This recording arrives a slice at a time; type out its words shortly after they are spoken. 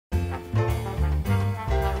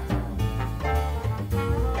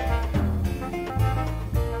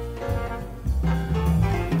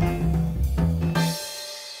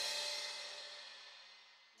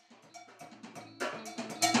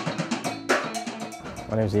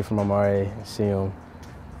My name is Ephream Amare Seyoum.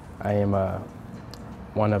 I am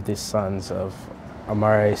one of the sons of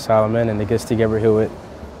Amare Solomon and the Gisti Hewitt,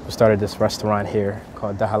 who started this restaurant here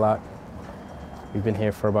called Dahlak. We've been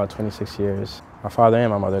here for about 26 years. My father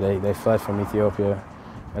and my mother, they fled from Ethiopia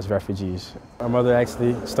as refugees. My mother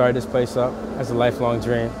actually started this place up as a lifelong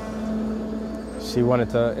dream. She wanted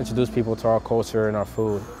to introduce people to our culture and our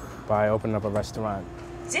food by opening up a restaurant.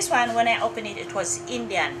 This one, when I opened it, it was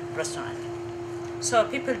Indian restaurant. So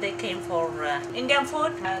people, they came for Indian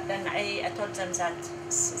food. Then I told them that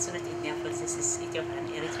it's not Indian food, this is Ethiopian and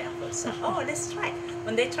Eritrean food. So, oh, let's try.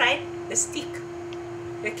 When they tried, the stick,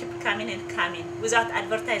 they kept coming and coming. Without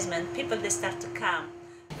advertisement, people, they start to come.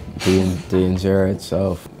 The injera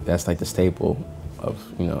itself, that's like the staple of,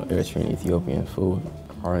 Eritrean Ethiopian food.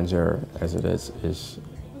 Our injera, as it is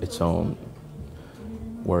its own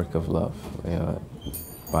work of love,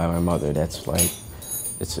 by my mother. That's like,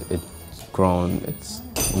 it's grown, it's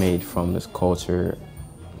made from this culture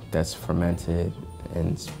that's fermented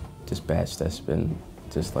and this batch that's been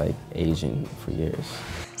just like aging for years.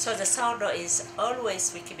 So the sourdough is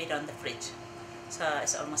always, we keep it on the fridge. So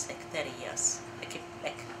it's almost like 30 years. I keep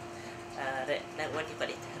like what do you call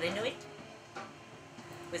it? Renew it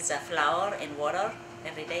with the flour and water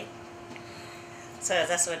every day. So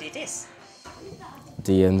that's what it is.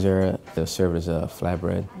 The injera, they'll serve it as a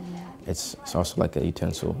flatbread. It's also like a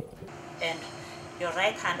utensil. And your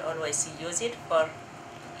right hand always use it for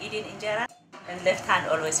eating injera, and left hand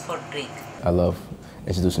always for drink. I love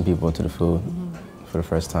introducing people to the food for the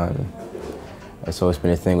first time. It's always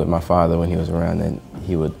been a thing with my father when he was around, that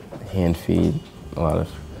he would hand feed a lot of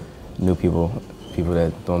new people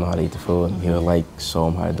that don't know how to eat the food. He would like show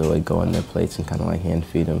them how to do it, go on their plates and kind of like hand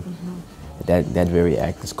feed them. That very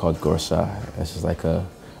act is called gorsa. This is like a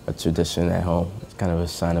tradition at home. It's kind of a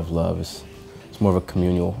sign of love. It's more of a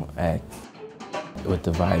communal act. With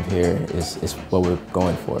the vibe here is what we're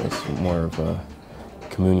going for. It's more of a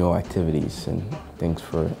communal activities and things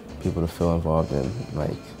for people to feel involved in.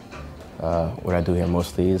 Like what I do here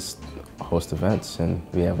mostly is host events, and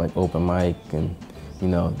we have like open mic and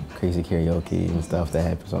crazy karaoke and stuff that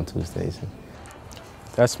happens on Tuesdays.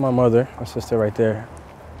 That's my mother, my sister right there.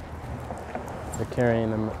 They're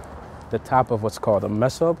carrying the top of what's called a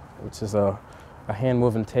mesob, which is a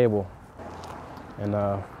hand-moving table. And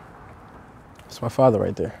it's my father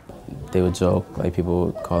right there. They would joke, like people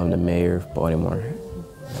would call him the mayor of Baltimore,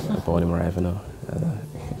 Baltimore Avenue.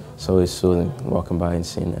 So it's soothing walking by and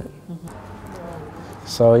seeing that.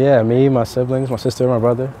 So yeah, me, my siblings, my sister, my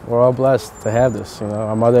brother, we're all blessed to have this.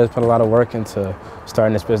 Our mother has put a lot of work into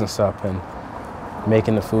starting this business up and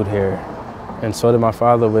making the food here. And so did my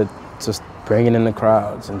father with just bringing in the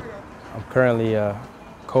crowds. And I'm currently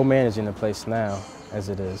co-managing the place now, as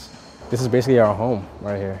it is. This is basically our home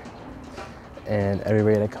right here. And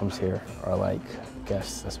everybody that comes here are like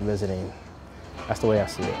guests that's visiting. That's the way I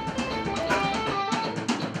see it.